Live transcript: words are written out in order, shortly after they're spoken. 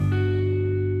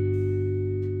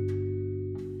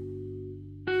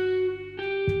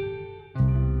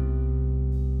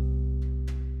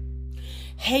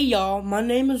Hey y'all, my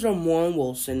name is Ramon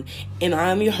Wilson, and I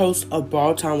am your host of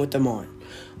Borrowed Time with Amon.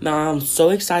 Now, I'm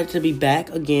so excited to be back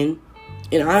again,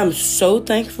 and I am so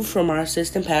thankful for my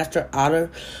assistant pastor, Ada,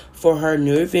 for her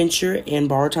new adventure in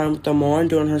Borrowed Time with Amon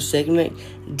during her segment,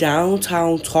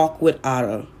 Downtown Talk with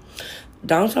Ada.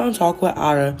 Downtown Talk with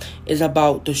Ada is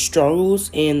about the struggles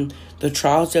and the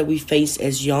trials that we face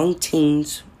as young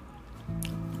teens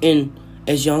in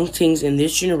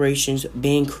this generation's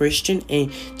being Christian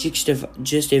and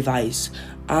just advice.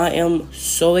 I am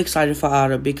so excited for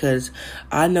Ada because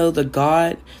I know the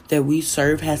God that we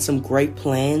serve has some great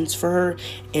plans for her,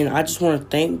 and I just want to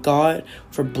thank God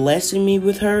for blessing me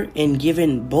with her and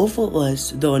giving both of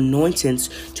us the anointings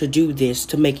to do this,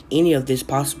 to make any of this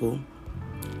possible.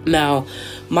 Now,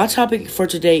 my topic for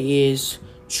today is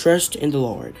trust in the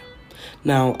Lord.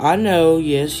 Now, I know,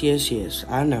 yes,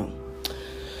 I know.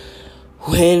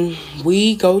 When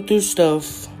we go through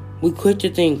stuff, we quit to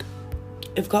think,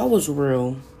 if God was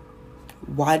real,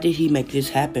 why did he make this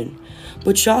happen?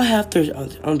 But y'all have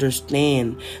to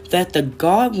understand that the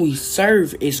God we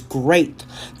serve is great.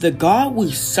 The God we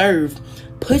serve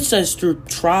puts us through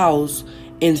trials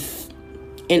and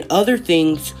other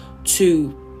things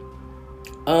to,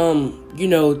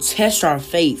 test our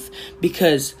faith.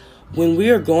 Because when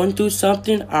we are going through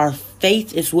something, our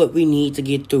faith is what we need to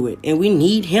get through it. And we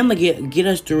need him to get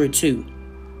us through it too.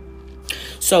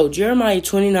 So Jeremiah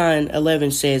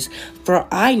 29:11 says, "For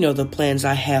I know the plans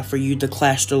I have for you,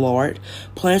 declares the Lord,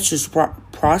 plans to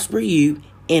prosper you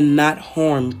and not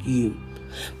harm you,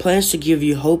 plans to give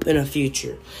you hope in a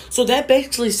future." So that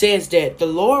basically says that the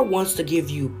Lord wants to give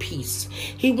you peace.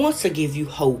 He wants to give you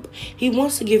hope. He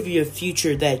wants to give you a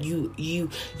future that you're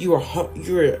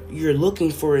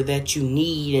looking for, that you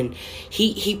need, and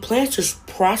he plans to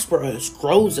prosper us,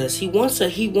 grows us. He wants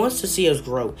to see us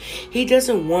grow. He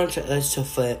doesn't want us to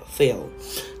fail.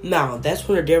 Now that's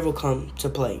when the devil comes to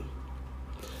play.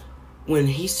 When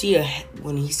he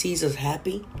sees us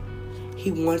happy,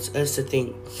 he wants us to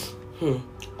think,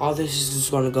 all this is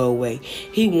just going to go away.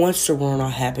 He wants to ruin our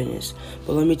happiness.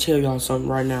 But let me tell y'all something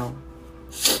right now.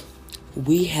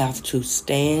 We have to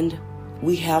stand.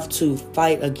 We have to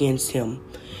fight against him.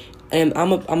 And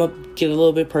I'm a get a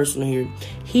little bit personal here.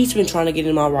 He's been trying to get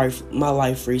in my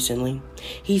life recently.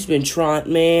 He's been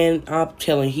trying, man, I'm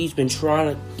telling you, he's been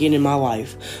trying to get in my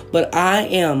life. But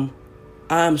I'm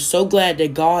so glad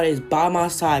that God is by my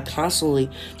side constantly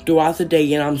throughout the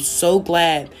day. And I'm so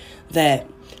glad that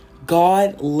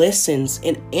God listens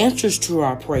and answers to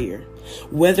our prayer,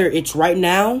 whether it's right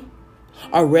now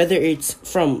or whether it's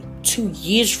from 2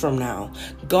 years from now.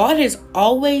 God is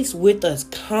always with us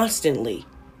constantly.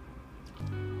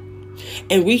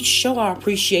 And we show our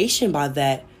appreciation by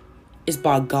that is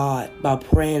by God, by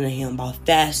praying to him, by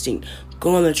fasting,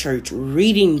 going to church,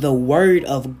 reading the word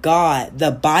of God,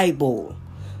 the Bible.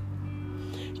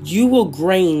 You will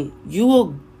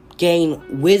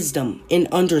gain wisdom and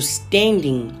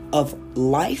understanding of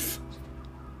life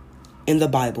in the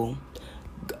Bible.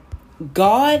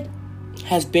 God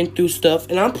has been through stuff,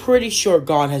 and I'm pretty sure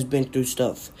God has been through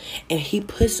stuff, and he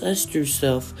puts us through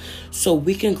stuff so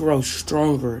we can grow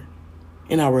stronger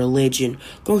in our religion,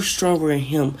 grow stronger in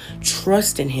him,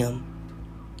 trust in him.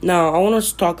 Now, I want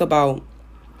us to talk about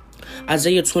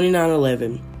Isaiah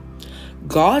 29:11.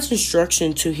 God's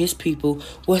instruction to his people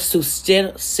was to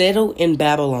settle in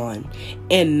Babylon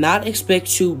and not expect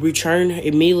to return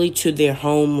immediately to their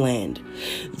homeland.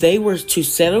 They were to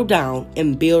settle down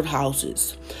and build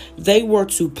houses. They were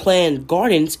to plant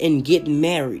gardens and get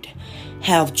married,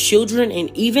 have children,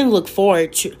 and even look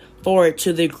forward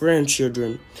to their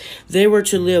grandchildren. They were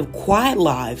to live quiet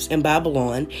lives in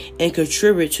Babylon and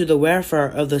contribute to the welfare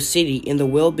of the city and the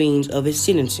well-being of its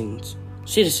citizens.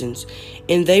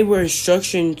 And they were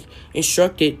instructed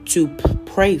to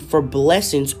pray for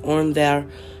blessings on their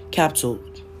capital.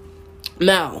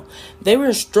 Now, they were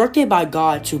instructed by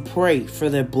God to pray for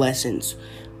their blessings.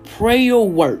 Prayer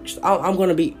works. I'm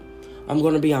gonna be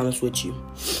honest with you.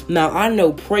 Now, I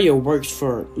know prayer works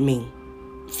for me.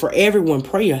 For everyone,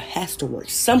 prayer has to work.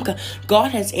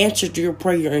 God has answered your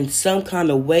prayer in some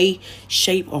kind of way,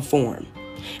 shape, or form.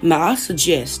 Now, I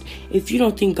suggest, if you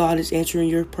don't think God is answering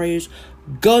your prayers,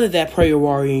 go to that prayer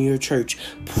warrior in your church.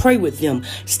 Pray with them.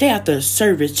 Stay after the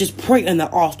service. Just pray in the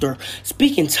altar.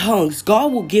 Speak in tongues.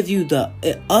 God will give you the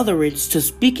utterance to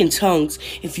speak in tongues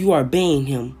if you are obeying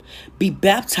him. Be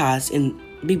baptized in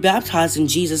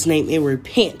Jesus' name and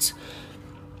repent.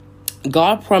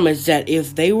 God promised that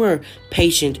if they were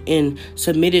patient and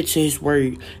submitted to his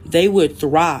word, they would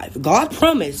thrive. God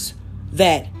promised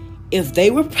that if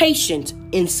they were patient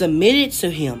and submitted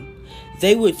to him,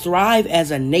 they would thrive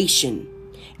as a nation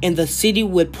and the city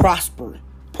would prosper.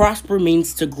 prosper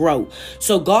means to grow.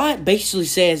 So God basically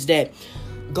says that,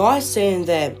 God's saying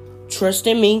that trust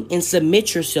in me and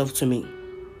submit yourself to me,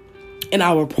 and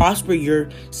I will prosper your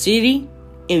city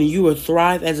and you will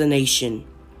thrive as a nation.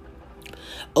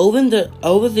 Over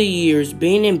the years,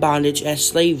 being in bondage as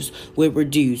slaves would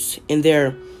reduce, and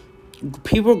their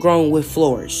people grown would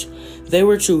flourish. They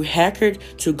were to hearken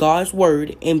to God's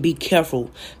word and be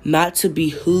careful not to be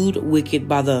hoodwinked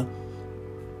by the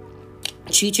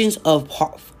teachings of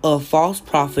false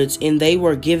prophets, and they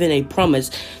were given a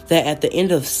promise that at the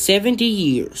end of 70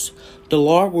 years, the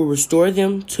Lord will restore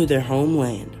them to their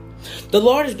homeland. The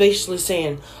Lord is basically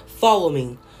saying, follow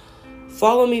me.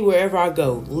 Follow me wherever I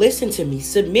go. Listen to me.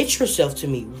 Submit yourself to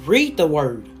me. Read the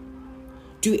word.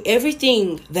 Do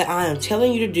everything that I am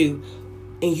telling you to do,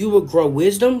 and you will grow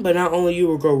wisdom. But not only you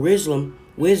will grow wisdom,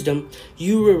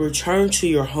 you will return to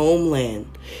your homeland.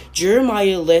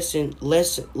 Jeremiah's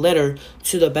letter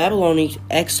to the Babylonian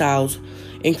exiles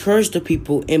encouraged the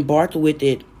people, and brought with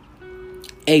it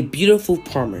a beautiful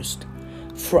promise.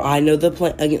 For I know the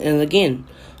plan, and again,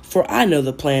 for I know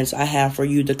the plans I have for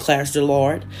you, declares the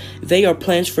Lord. They are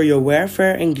plans for your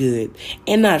welfare and good,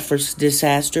 and not for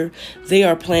disaster. They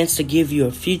are plans to give you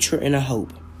a future and a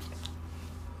hope.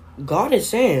 God is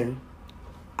saying,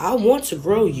 I want to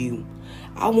grow you.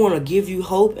 I want to give you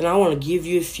hope, and I want to give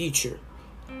you a future.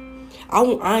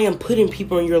 I am putting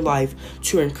people in your life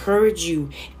to encourage you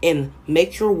and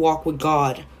make your walk with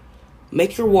God,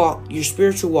 make your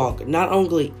spiritual walk, not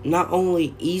only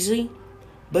easy,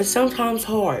 but sometimes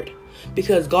hard,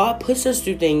 because God puts us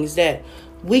through things that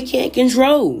we can't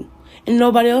control, and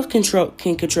nobody else can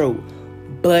control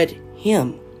but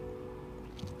Him.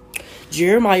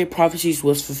 Jeremiah's prophecies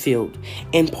was fulfilled,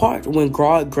 in part when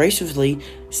God graciously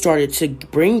started to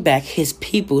bring back His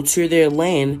people to their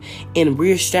land and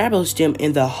reestablish them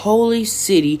in the holy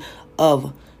city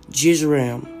of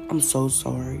Jerusalem. I'm so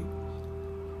sorry.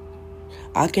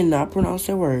 I cannot pronounce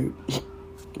that word.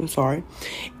 I'm sorry.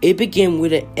 It began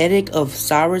with an edict of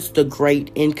Cyrus the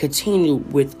Great and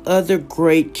continued with other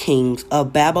great kings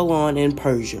of Babylon and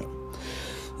Persia.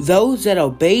 Those that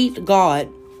obeyed God,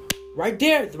 right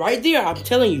there, I'm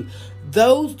telling you,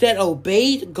 those that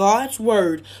obeyed God's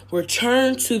word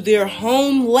returned to their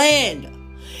homeland.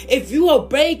 If you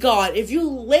obey God, if you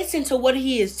listen to what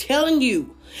He is telling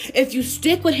you, if you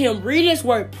stick with Him, read His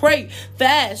word, pray,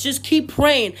 fast, just keep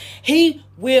praying, He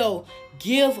will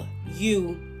let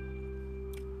you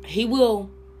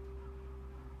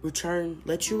return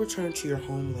to your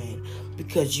homeland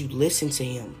because you listen to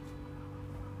Him.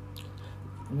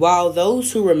 While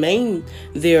those who remain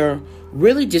there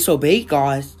really disobeyed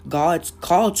God's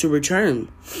call to return.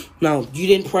 Now, you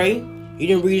didn't pray, you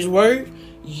didn't read His word,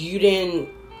 you didn't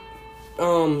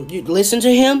you listen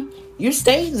to Him, you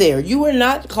stayed there. You were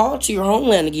not called to your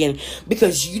homeland again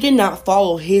because you did not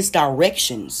follow His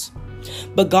directions.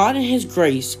 But God in His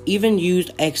grace even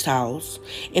used exiles,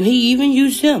 and He even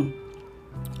used them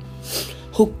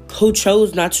who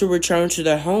chose not to return to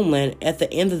their homeland at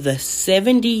the end of the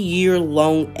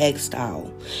 70-year-long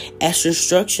exile as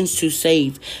instructions to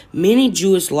save many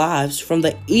Jewish lives from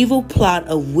the evil plot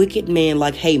of wicked men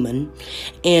like Haman.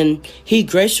 And He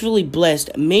graciously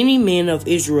blessed many men of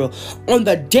Israel on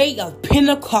the day of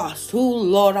Pentecost. Oh,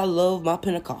 Lord, I love my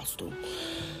Pentecostal.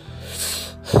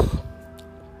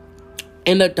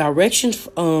 And the directions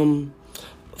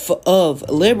of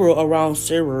liberal around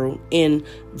Cyril and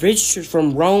Richard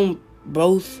from Rome,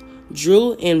 both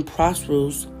Drew and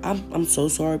Prosperous. I'm so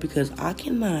sorry because I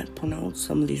cannot pronounce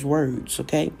some of these words,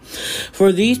 okay?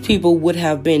 For these people would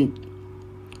have been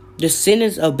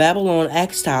descendants of Babylon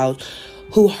exiles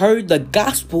who heard the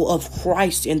gospel of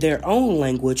Christ in their own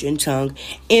language and tongue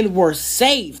and were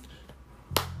saved.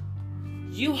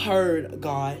 You heard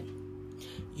God.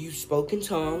 You spoke in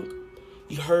tongue.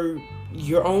 You heard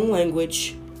your own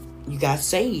language. You got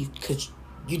saved because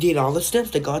you did all the steps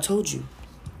that God told you.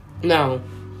 Now,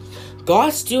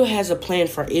 God still has a plan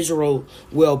for Israel's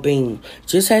well-being,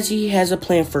 just as He has a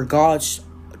plan for God's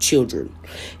children.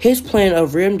 His plan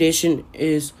of redemption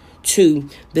is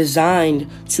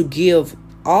designed to give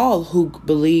all who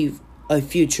believe a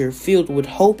future filled with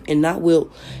hope and not will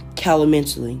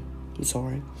calamity.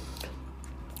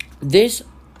 This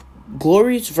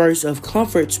glorious verse of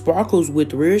comfort sparkles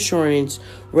with reassurance,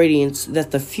 radiance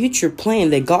that the future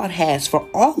plan that God has for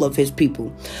all of His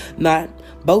people, not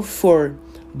both for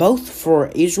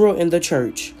Israel and the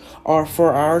church, are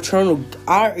for our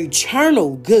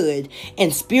eternal good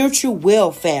and spiritual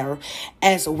welfare,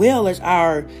 as well as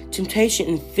our temptation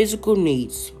and physical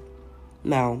needs.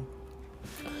 Now,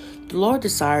 the Lord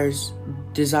desires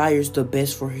the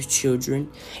best for His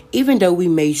children, even though we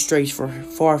may stray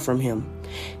far from Him.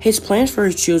 His plans for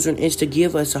his children is to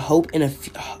give us a hope and a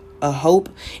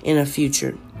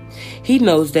future. He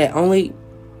knows that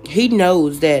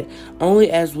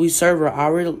only as we sever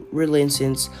our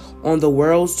reliance on the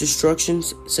world's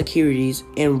destruction's securities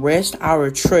and rest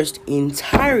our trust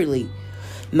entirely,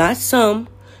 not some,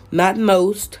 not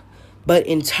most, but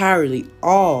entirely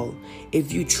all.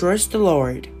 If you trust the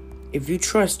Lord, if you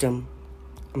trust Him,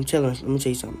 let me tell you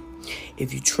something.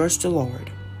 If you trust the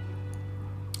Lord,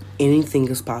 anything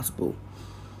is possible.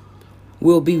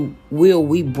 Will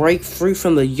we break free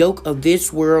from the yoke of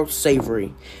this world's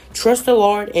slavery? Trust the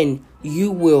Lord and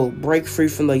you will break free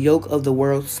from the yoke of the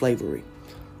world's slavery.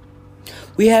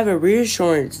 We have a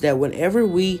reassurance that whenever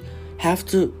we have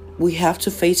to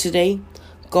face today,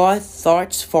 God's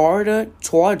thoughts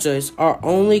towards us are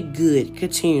only good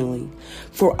continually.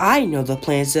 For I know the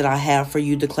plans that I have for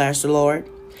you, declares the Lord.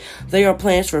 They are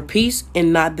plans for peace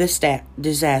and not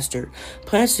disaster.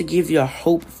 Plans to give you a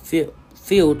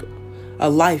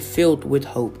life filled with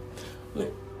hope.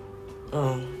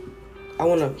 I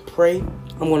want to pray.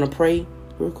 I'm going to pray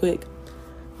real quick.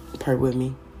 Pray with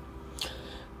me.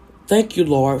 Thank you,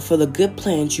 Lord, for the good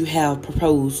plans you have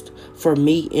proposed for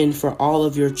me and for all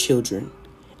of your children.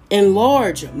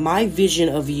 Enlarge my vision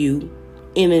of you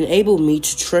and enable me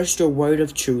to trust your word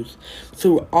of truth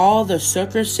through all the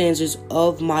circumstances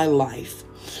of my life,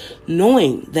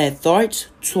 knowing that thoughts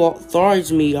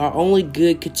towards me are only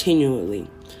good continually.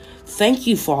 Thank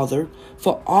you, Father,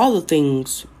 for all the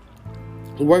things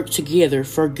work together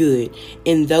for good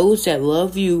in those that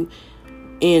love you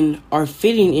and are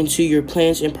fitting into your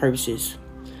plans and purposes.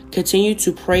 Continue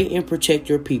to pray and protect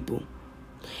your people.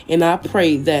 And I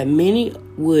pray that many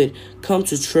would come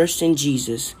to trust in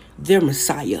Jesus, their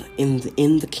Messiah and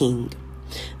the King.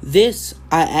 This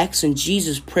I ask in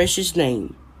Jesus' precious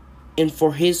name and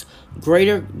for his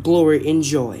greater glory and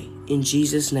joy. In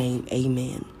Jesus' name,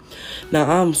 amen.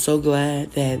 Now, I'm so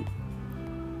glad that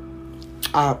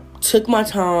I took my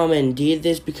time and did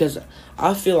this because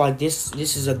I feel like this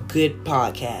is a good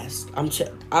podcast.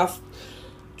 I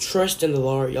trust in the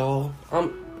Lord, y'all.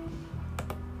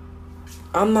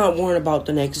 I'm not worried about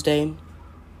the next day.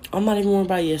 I'm not even worried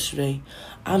about yesterday.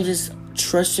 I'm just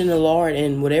trusting the Lord,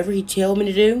 and whatever He tell me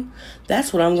to do,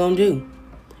 that's what I'm gonna do.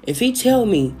 If He tell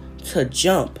me to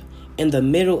jump in the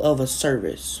middle of a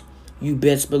service, you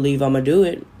best believe I'm gonna do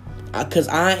it, because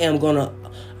I am gonna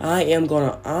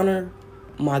honor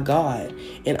my God,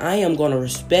 and I am gonna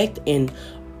respect and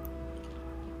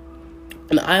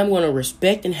I am gonna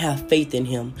respect and have faith in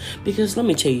Him. Because let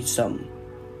me tell you something,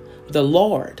 the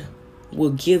Lord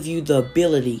will give you the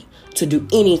ability to do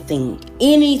anything.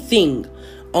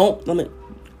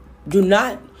 Do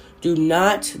not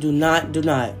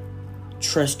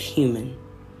trust human.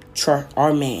 Trust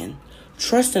our man.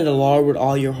 Trust in the Lord with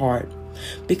all your heart,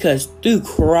 because through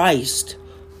Christ,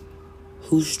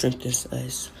 who strengthens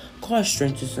us, God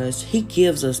strengthens us. He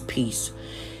gives us peace.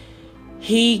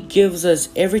 He gives us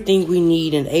everything we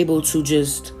need and able to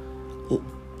just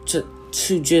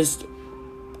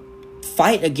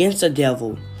fight against the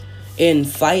devil and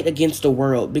fight against the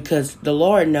world, because the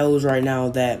Lord knows right now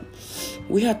that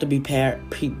we have to be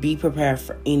prepared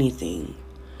for anything.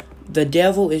 The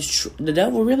devil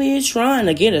really is trying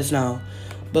to get us now,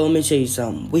 but let me tell you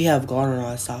something. We have God on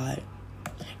our side,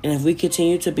 and if we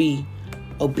continue to be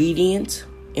obedient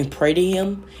and pray to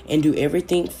Him and do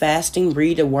everything, fasting,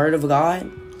 read the Word of God,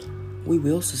 we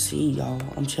will succeed, y'all.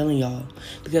 I'm telling y'all,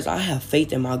 because I have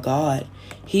faith in my God.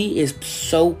 He is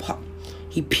so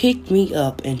He picked me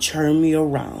up and turned me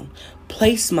around,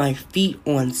 placed my feet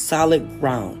on solid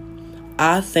ground.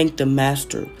 I thank the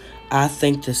Master. I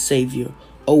thank the Savior.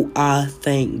 Oh, I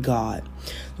thank God.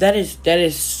 That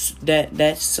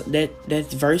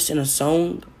verse in a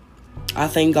song, I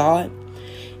thank God,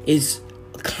 is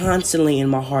constantly in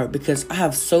my heart because I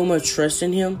have so much trust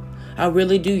in Him. I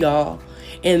really do, y'all.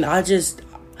 And I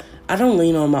don't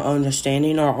lean on my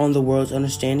understanding or on the world's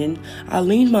understanding. I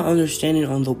lean my understanding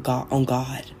on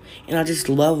God. And I just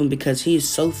love Him because He is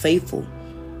so faithful.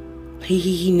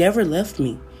 He never left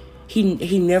me.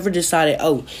 He never decided,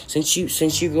 oh, since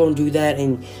you're gonna do that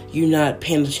and you're not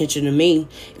paying attention to me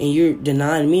and you're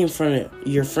denying me in front of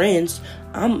your friends,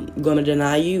 I'm gonna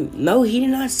deny you. No, He did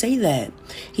not say that.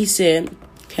 He said,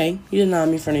 okay, you deny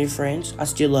me in front of your friends. I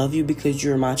still love you because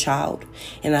you're my child.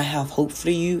 And I have hope for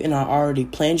you. And I already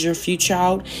planned your future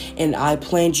child. And I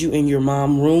planned you in your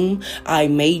mom's room. I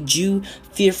made you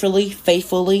fearfully,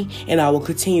 faithfully. And I will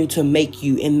continue to make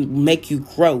you and make you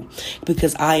grow.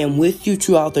 Because I am with you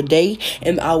throughout the day.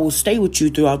 And I will stay with you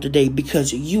throughout the day.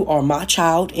 Because you are my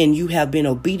child and you have been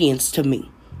obedient to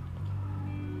me.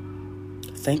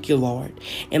 Thank you, Lord.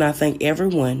 And I thank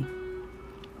everyone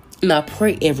And I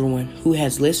pray everyone who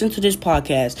has listened to this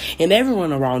podcast and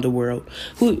everyone around the world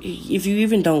who, if you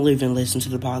even don't live and listen to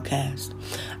the podcast,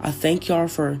 I thank y'all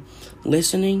for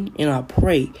listening, and I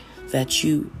pray that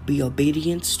you be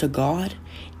obedient to God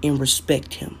and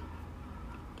respect Him.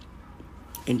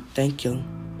 And thank you.